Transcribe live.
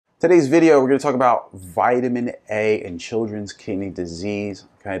Today's video, we're going to talk about vitamin A and children's kidney disease.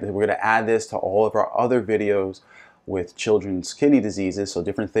 Okay, we're going to add this to all of our other videos with children's kidney diseases, so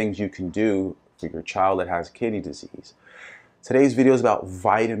different things you can do for your child that has kidney disease. Today's video is about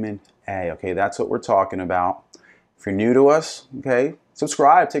vitamin A. Okay, that's what we're talking about. If you're new to us, okay,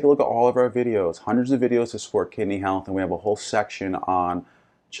 subscribe, take a look at all of our videos. Hundreds of videos to support kidney health, and we have a whole section on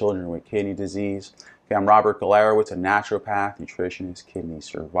children with kidney disease. Okay, I'm Robert Galarowitz, a naturopath, nutritionist, kidney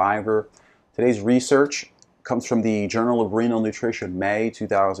survivor. Today's research comes from the Journal of Renal Nutrition, May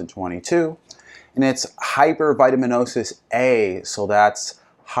 2022, and it's Hypervitaminosis A, so that's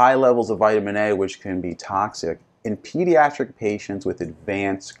high levels of vitamin A, which can be toxic in pediatric patients with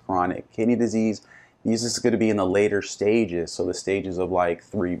advanced chronic kidney disease. This is going to be in the later stages, so the stages of like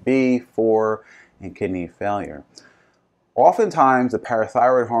 3B, 4, and kidney failure. Oftentimes, the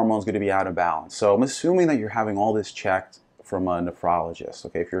parathyroid hormone is going to be out of balance. So I'm assuming that you're having all this checked from a nephrologist.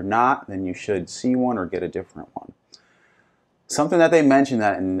 Okay, if you're not, then you should see one or get a different one. Something that they mention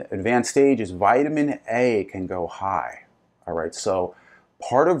that in advanced stages, vitamin A can go high. All right, so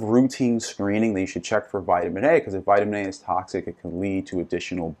part of routine screening that you should check for vitamin A, because if vitamin A is toxic, it can lead to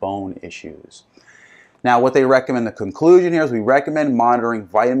additional bone issues. Now, what they recommend, the conclusion here is we recommend monitoring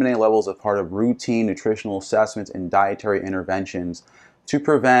vitamin A levels as part of routine nutritional assessments and dietary interventions to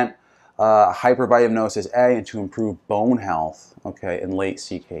prevent hypervitaminosis A and to improve bone health, okay, in late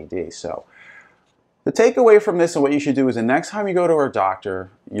CKD. So the takeaway from this and what you should do is the next time you go to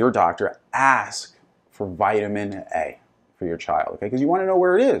your doctor, ask for vitamin A for your child, okay, because you want to know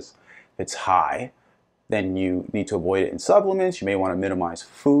where it is. If it's high, then you need to avoid it in supplements. You may want to minimize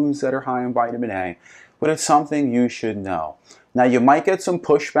foods that are high in vitamin A, but it's something you should know. Now, you might get some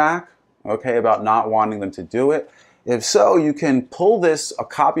pushback, okay, about not wanting them to do it. If so, you can pull a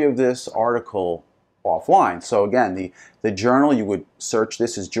copy of this article offline. So again, the journal, you would search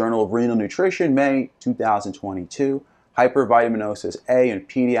this as Journal of Renal Nutrition, May 2022, Hypervitaminosis A in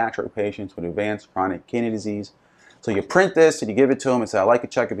pediatric patients with advanced chronic kidney disease. So you print this and you give it to them and say, I'd like to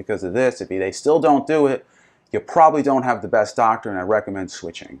check it because of this. If they still don't do it, you probably don't have the best doctor, and I recommend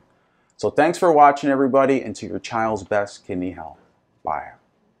switching. So thanks for watching, everybody, and to your child's best kidney health. Bye.